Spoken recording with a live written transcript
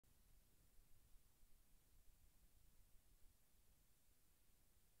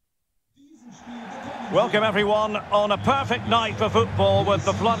Welcome everyone on a perfect night for football with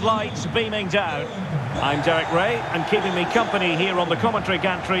the floodlights beaming down. I'm Derek Ray, and keeping me company here on the commentary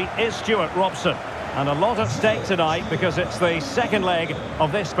gantry is Stuart Robson. And a lot at stake tonight because it's the second leg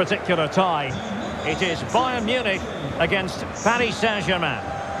of this particular tie. It is Bayern Munich against Paris Saint-Germain.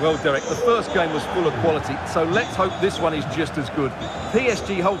 Well, Derek, the first game was full of quality, so let's hope this one is just as good.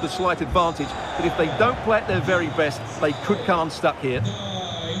 PSG hold the slight advantage, but if they don't play at their very best, they could come unstuck here.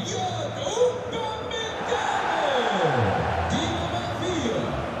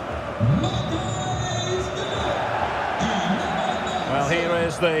 Well, here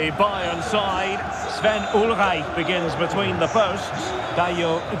is the Bayern side. Sven Ulreich begins between the posts.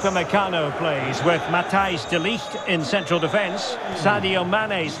 Dayo Upamecano plays with Matthijs de Ligt in central defence. Sadio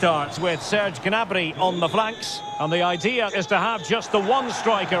Mane starts with Serge Gnabry on the flanks. And the idea is to have just the one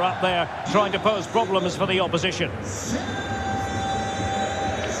striker up there trying to pose problems for the opposition.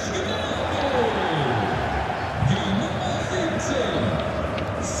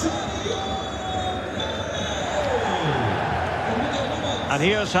 And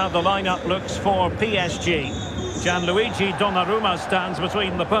here's how the lineup looks for PSG. Gianluigi Donnarumma stands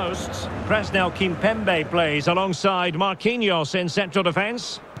between the posts. Presnel Kimpembe plays alongside Marquinhos in central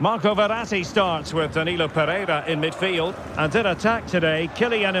defence. Marco Verratti starts with Danilo Pereira in midfield. And in attack today,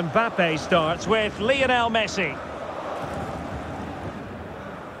 Kylian Mbappe starts with Lionel Messi.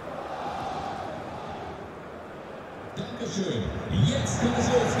 Dankeschön. Jetzt kann es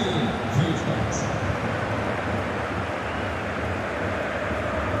losgehen. Viel Spaß.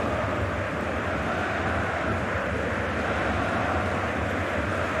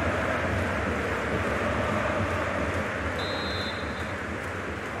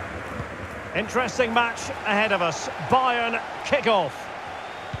 Interesting match ahead of us. Bayern kick-off.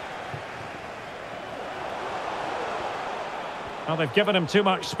 Well, they've given him too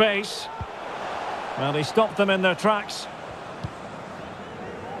much space. Well, he stopped them in their tracks.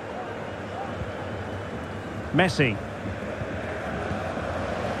 Messi.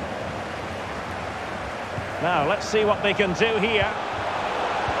 Now, let's see what they can do here.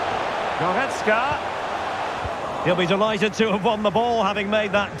 Goretzka. He'll be delighted to have won the ball, having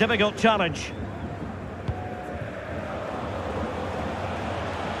made that difficult challenge.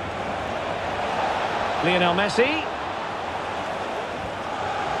 Lionel Messi.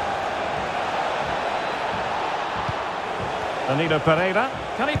 Danilo Pereira.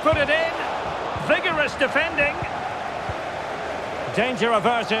 Can he put it in? Vigorous defending. Danger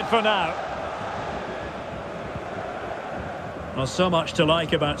averted for now. Well, so much to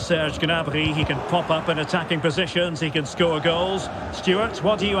like about Serge Gnabry. He can pop up in attacking positions, he can score goals. Stuart,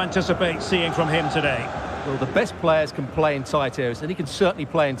 what do you anticipate seeing from him today? Well, the best players can play in tight areas, and he can certainly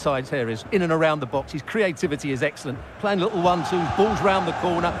play in tight areas, in and around the box. His creativity is excellent. Playing little one-twos, balls round the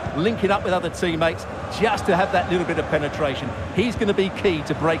corner, linking up with other teammates, just to have that little bit of penetration. He's going to be key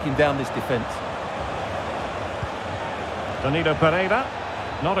to breaking down this defence. Danilo Pereira,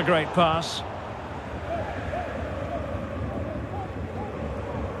 not a great pass.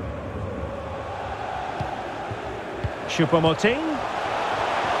 Choupo-Moting.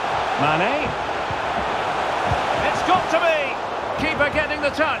 Mane. It's got to be. Keeper getting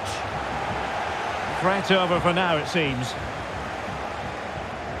the touch. Threat over for now, it seems.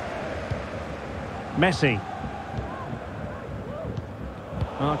 Messi.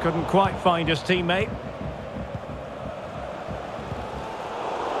 Well, couldn't quite find his teammate.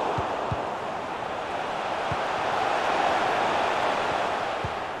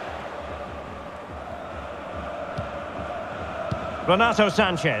 Renato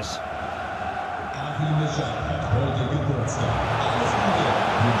Sanchez.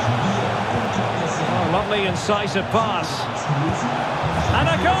 Oh, lovely incisive pass. And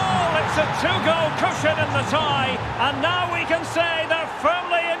a goal! It's a two-goal cushion in the tie. And now we can say they're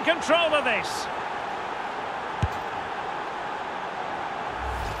firmly in control of this.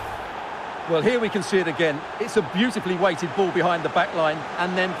 Well, here we can see it again. It's a beautifully weighted ball behind the back line,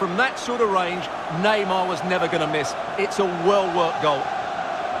 and then from that sort of range, Neymar was never going to miss. It's a well-worked goal.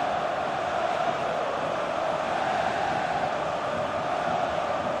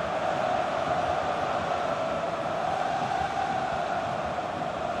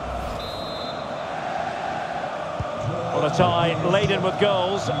 What a tie laden with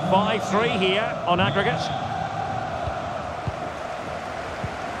goals. 5-3 here on aggregate.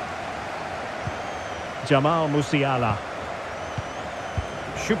 Jamal Musiala.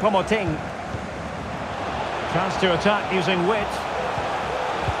 Choupo-Moting. Chance to attack using wit.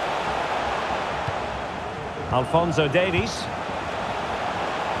 Alphonso Davies.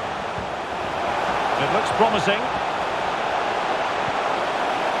 It looks promising.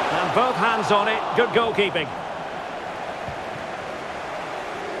 And With both hands on it, good goalkeeping.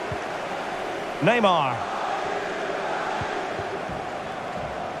 Neymar.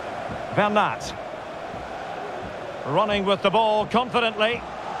 Bernat. Running with the ball confidently.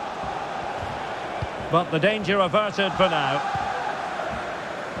 But the danger averted for now.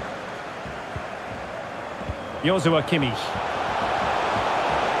 Joshua Kimmich.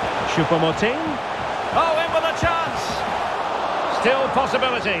 Choupo-Moting. Oh, in with a chance! Still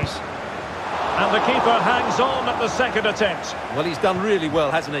possibilities. And the keeper hangs on at the second attempt. Well, he's done really well,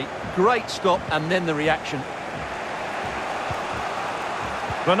 hasn't he? Great stop and then the reaction.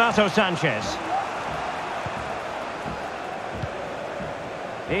 Renato Sanchez.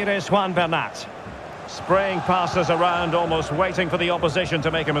 Here is Juan Bernat. Spraying passes around, almost waiting for the opposition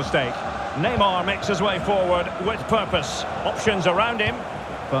to make a mistake. Neymar makes his way forward with purpose. Options around him,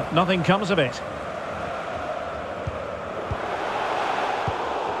 but nothing comes of it.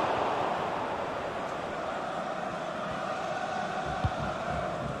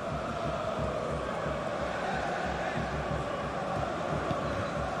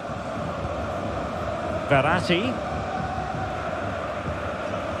 Verratti.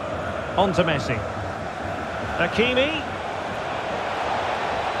 On to Messi. Hakimi.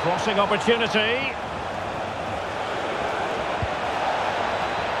 Crossing opportunity.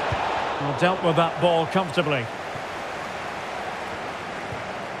 Well, dealt with that ball comfortably.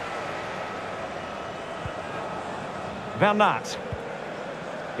 Bernat.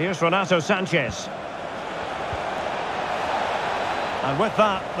 Here's Renato Sanchez. And with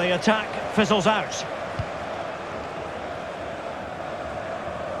that, the attack fizzles out.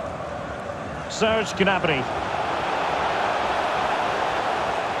 Serge Gnabry.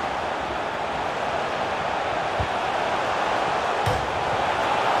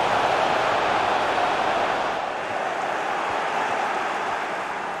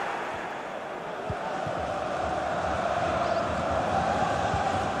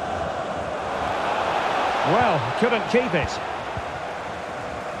 Well, couldn't keep it.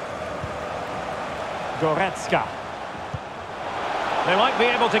 Goretzka. They might be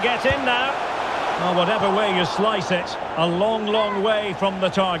able to get in now. Well, whatever way you slice it, a long, long way from the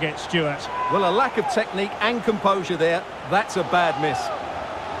target, Stuart. Well, a lack of technique and composure there. That's a bad miss.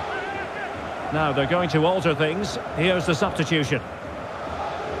 Now they're going to alter things. Here's the substitution.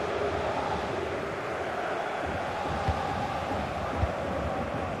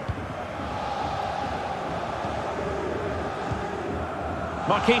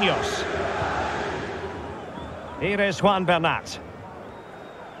 Marquinhos. Here is Juan Bernat.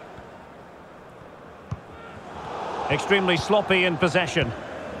 Extremely sloppy in possession.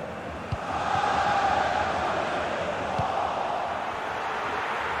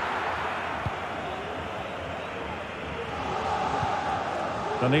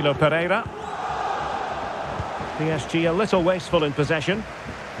 Danilo Pereira. PSG a little wasteful in possession.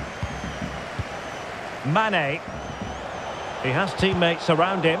 Mane. He has teammates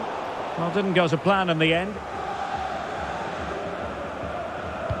around him. Well, didn't go to plan in the end.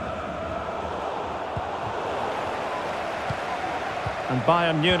 And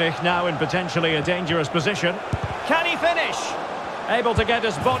Bayern Munich now in potentially a dangerous position. Can he finish? Able to get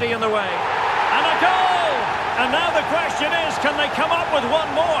his body in the way. And a goal! And now the question is, can they come up with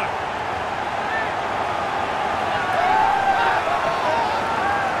one more?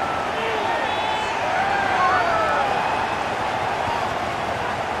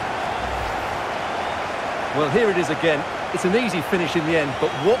 Well, here it is again. It's an easy finish in the end, but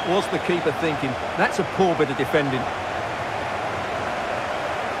what was the keeper thinking? That's a poor bit of defending.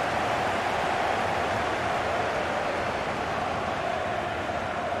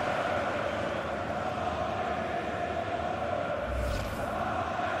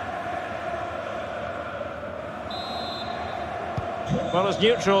 Well, as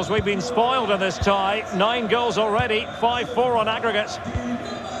neutrals, we've been spoiled in this tie. 9 goals already, 5-4 on aggregate.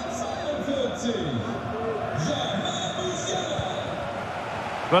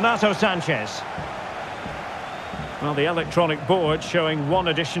 Renato Sanchez. Well, the electronic board showing 1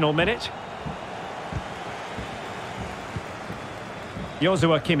 additional minute.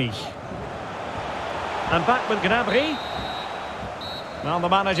 Joshua Kimmich. And back with Gnabry. Well, the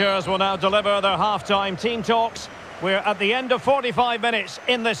managers will now deliver their half-time team talks. We're at the end of 45 minutes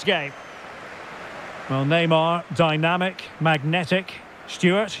in this game. Well, Neymar, dynamic, magnetic.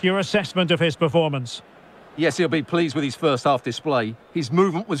 Stuart, your assessment of his performance? Yes, he'll be pleased with his first half display. His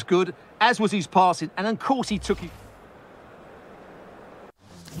movement was good, as was his passing, and of course he took it.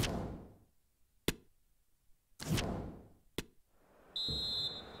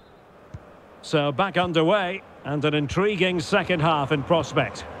 So back underway, and an intriguing second half in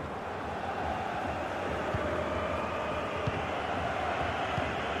prospect.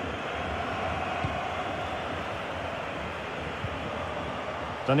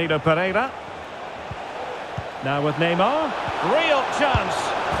 Danilo Pereira. Now with Neymar. Real chance.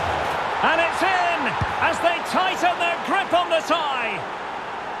 And it's in as they tighten their grip on the tie.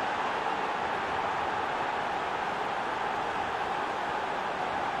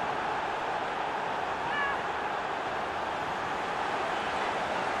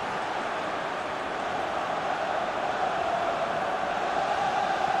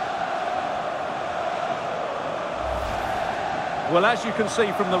 Well, as you can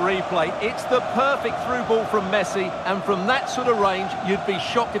see from the replay, it's the perfect through ball from Messi, and from that sort of range, you'd be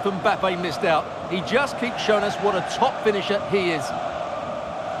shocked if Mbappe missed out. He just keeps showing us what a top finisher he is.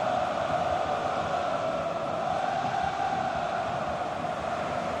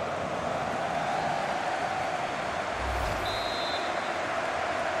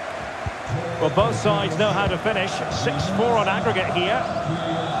 Well, both sides know how to finish. 6-4 on aggregate here.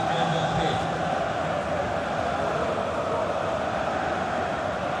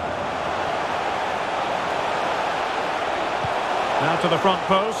 Now to the front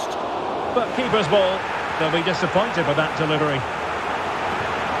post, but keeper's ball. They'll be disappointed with that delivery.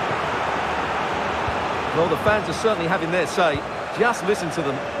 Well, the fans are certainly having their say. Just listen to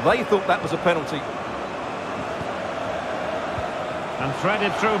them. They thought that was a penalty. And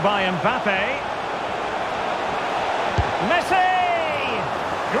threaded through by Mbappe. Messi!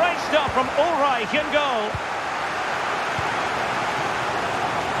 Great stuff from Ulreich in goal.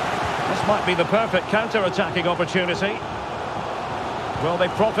 This might be the perfect counter-attacking opportunity. Will they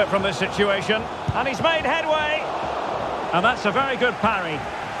profit from this situation? And he's made headway. And that's a very good parry.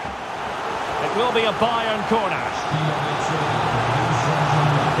 It will be a Bayern corner.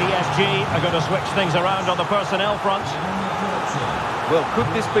 PSG are going to switch things around on the personnel front. Well, could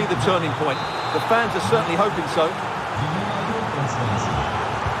this be the turning point? The fans are certainly hoping so.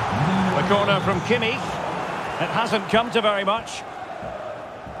 The corner from Kimmich. It hasn't come to very much.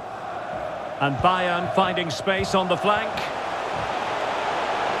 And Bayern finding space on the flank.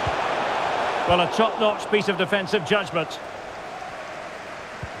 Well, a top-notch piece of defensive judgment.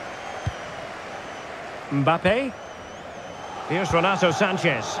 Mbappe. Here's Renato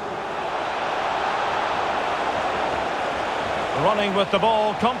Sanchez. Running with the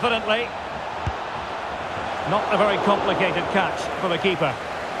ball confidently. Not a very complicated catch for the keeper.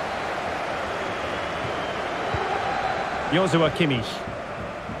 Joshua Kimmich.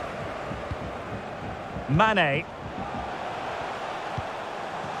 Mane.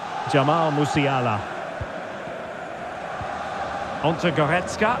 Jamal Musiala. Onto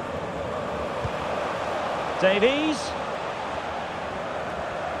Goretzka. Davies.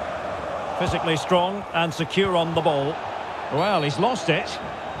 Physically strong and secure on the ball. Well, he's lost it.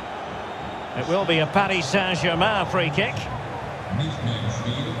 It will be a Paris Saint-Germain free kick.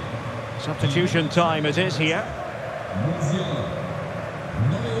 Substitution time it is here.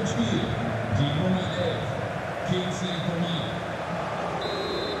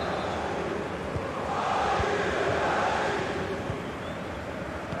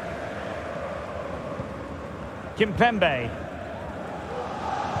 Kimpembe.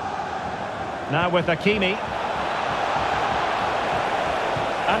 Now with Hakimi.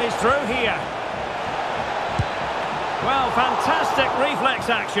 And he's through here. Well, fantastic reflex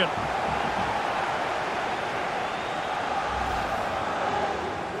action.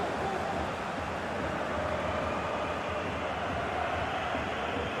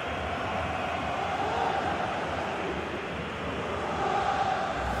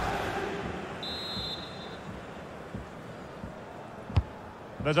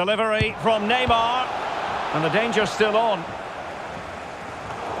 The delivery from Neymar. And the danger's still on.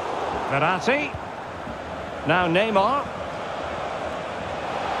 Verratti. Now Neymar.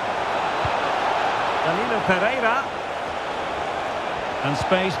 Danilo Pereira. And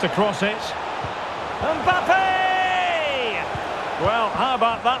space to cross it. Mbappe! Well, how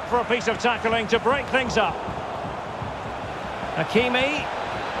about that for a piece of tackling to break things up? Hakimi.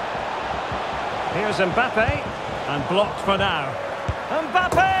 Here's Mbappe. And blocked for now.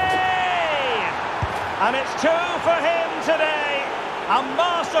 Mbappe! And it's 2 for him today. A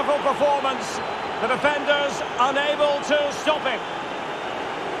masterful performance. The defenders unable to stop him.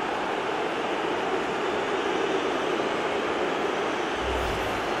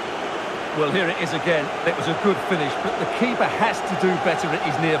 Well, here it is again. It was a good finish, but the keeper has to do better at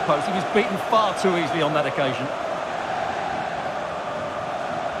his near post. He was beaten far too easily on that occasion.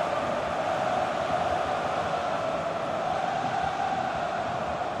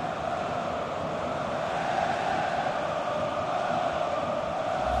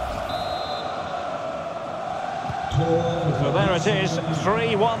 So there it is,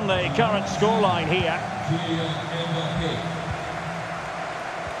 3-1 the current scoreline here.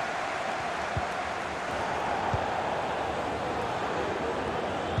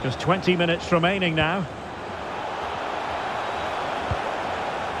 Just 20 minutes remaining now.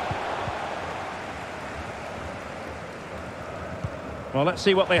 Well, let's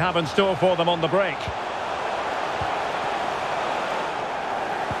see what they have in store for them on the break.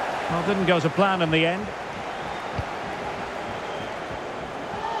 Well, didn't go to plan in the end.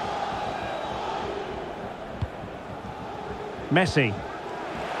 Messi.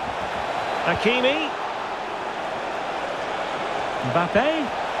 Hakimi.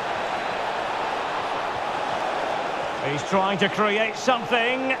 Mbappe. He's trying to create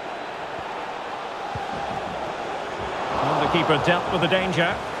something. And the keeper dealt with the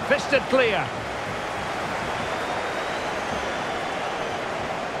danger. Fisted clear.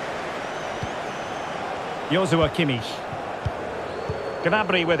 Joshua Kimmich.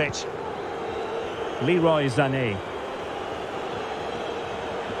 Gnabry with it. Leroy Sané.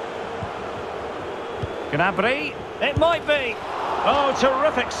 Gnabry. It might be. Oh,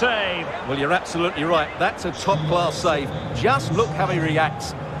 terrific save. Well, you're absolutely right. That's a top-class save. Just look how he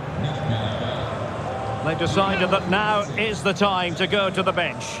reacts. They've decided that now is the time to go to the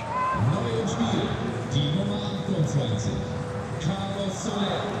bench.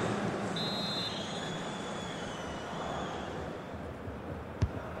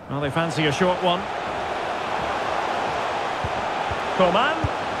 Well, they fancy a short one. Coman.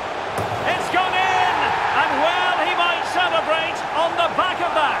 It's gone in! And well, he might celebrate on the back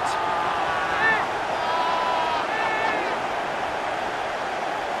of that.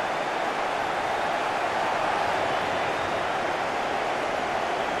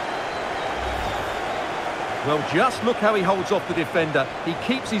 Well, just look how he holds off the defender. He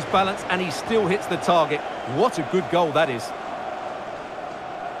keeps his balance and he still hits the target. What a good goal that is.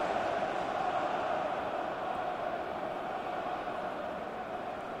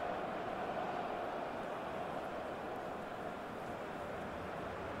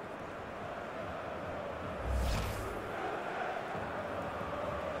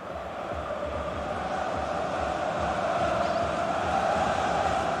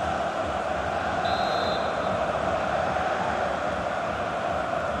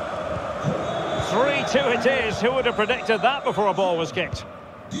 Two it is. Who would have predicted that before a ball was kicked?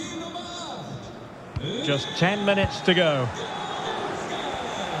 Just 10 minutes to go.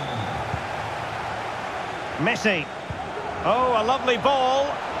 Messi. Oh, a lovely ball.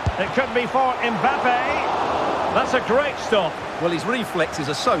 It could be for Mbappe. That's a great stop. Well, his reflexes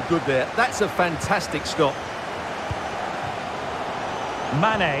are so good there. That's a fantastic stop.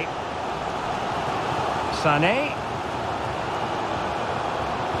 Mane. Sané.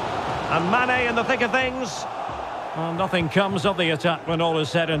 And Mane in the thick of things. Well, nothing comes of the attack when all is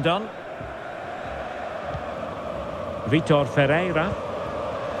said and done. Vitor Ferreira.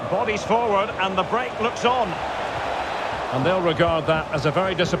 Bodies forward and the break looks on. And they'll regard that as a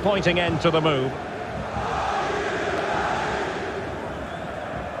very disappointing end to the move.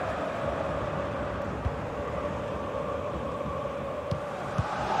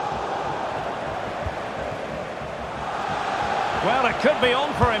 Well, it could be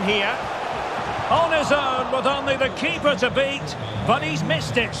on for him here. On his own with only the keeper to beat. But he's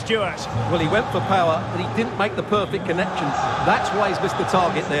missed it, Stuart. Well, he went for power, but he didn't make the perfect connection. That's why he's missed the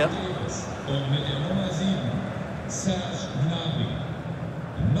target there.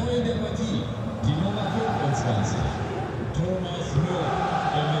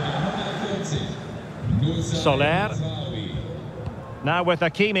 Soler. Now with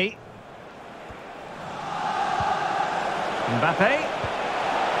Hakimi. Mbappe.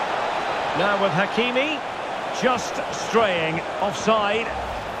 Now with Hakimi. Just straying offside.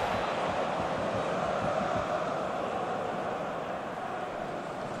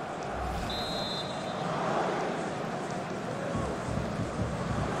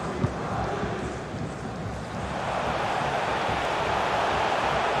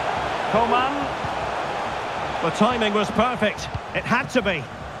 Coman. The timing was perfect. It had to be.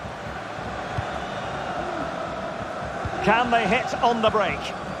 Can they hit on the break?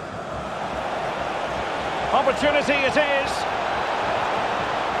 Opportunity it is.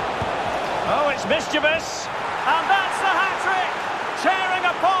 Oh, it's mischievous. And that's the hat-trick. Tearing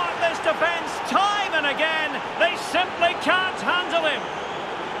apart this defence time and again. They simply can't handle him.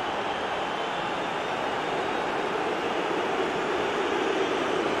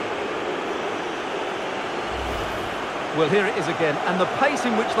 Well, here it is again, and the pace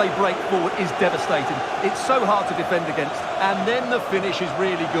in which they break forward is devastating. It's so hard to defend against, and then the finish is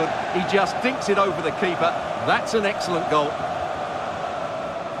really good. He just dinks it over the keeper. That's an excellent goal.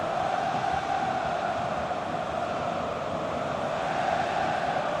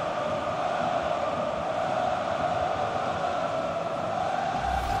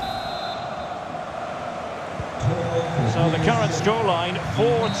 Well, the current scoreline,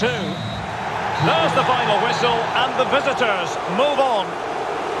 4-2. There's the final whistle, and the visitors move on.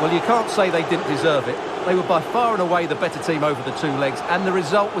 Well, you can't say they didn't deserve it. They were by far and away the better team over the two legs, and the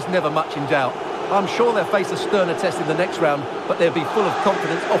result was never much in doubt. I'm sure they'll face a sterner test in the next round, but they'll be full of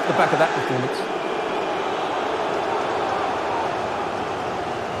confidence off the back of that performance.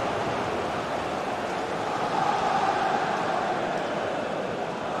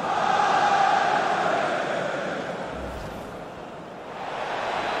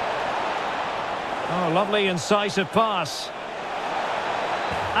 Oh, lovely incisive pass.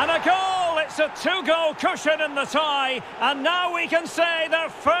 And a goal! It's a two-goal cushion in the tie, and now we can say they're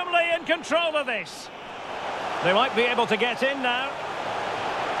firmly in control of this. They might be able to get in now.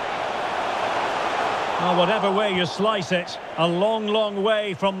 Well, whatever way you slice it, a long, long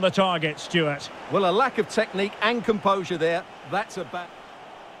way from the target, Stuart. Well, a lack of technique and composure there. That's a bad...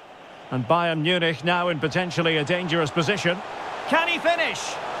 And Bayern Munich now in potentially a dangerous position. Can he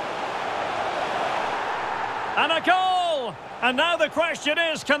finish? And a goal! And now the question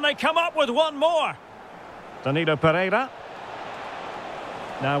is, can they come up with one more? Danilo Pereira.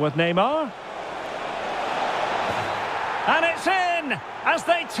 Now with Neymar. And it's in, as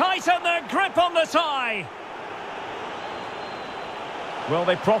they tighten their grip on the tie. Will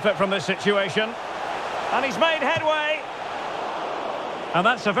they profit from this situation? And he's made headway. And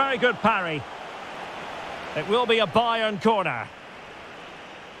that's a very good parry. It will be a Bayern corner.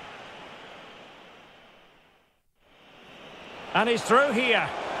 And he's through here.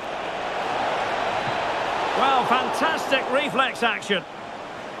 Well, fantastic reflex action.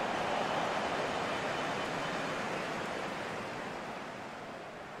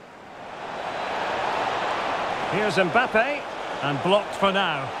 Here's Mbappe, and blocked for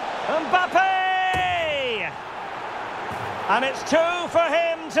now. Mbappe! And it's 2 for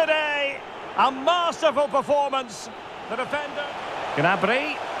him today. A masterful performance. The defender.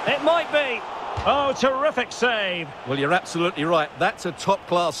 Gnabry, it might be. Oh, terrific save. Well, you're absolutely right. That's a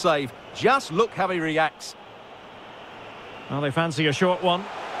top-class save. Just look how he reacts. Well, they fancy a short one.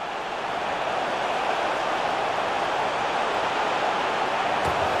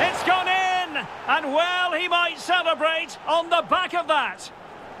 It's gone in! And well, he might celebrate on the back of that.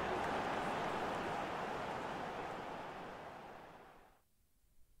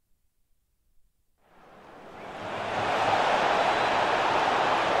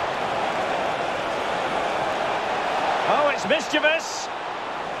 Oh, it's mischievous.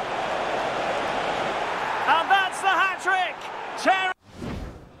 And that's the hat-trick!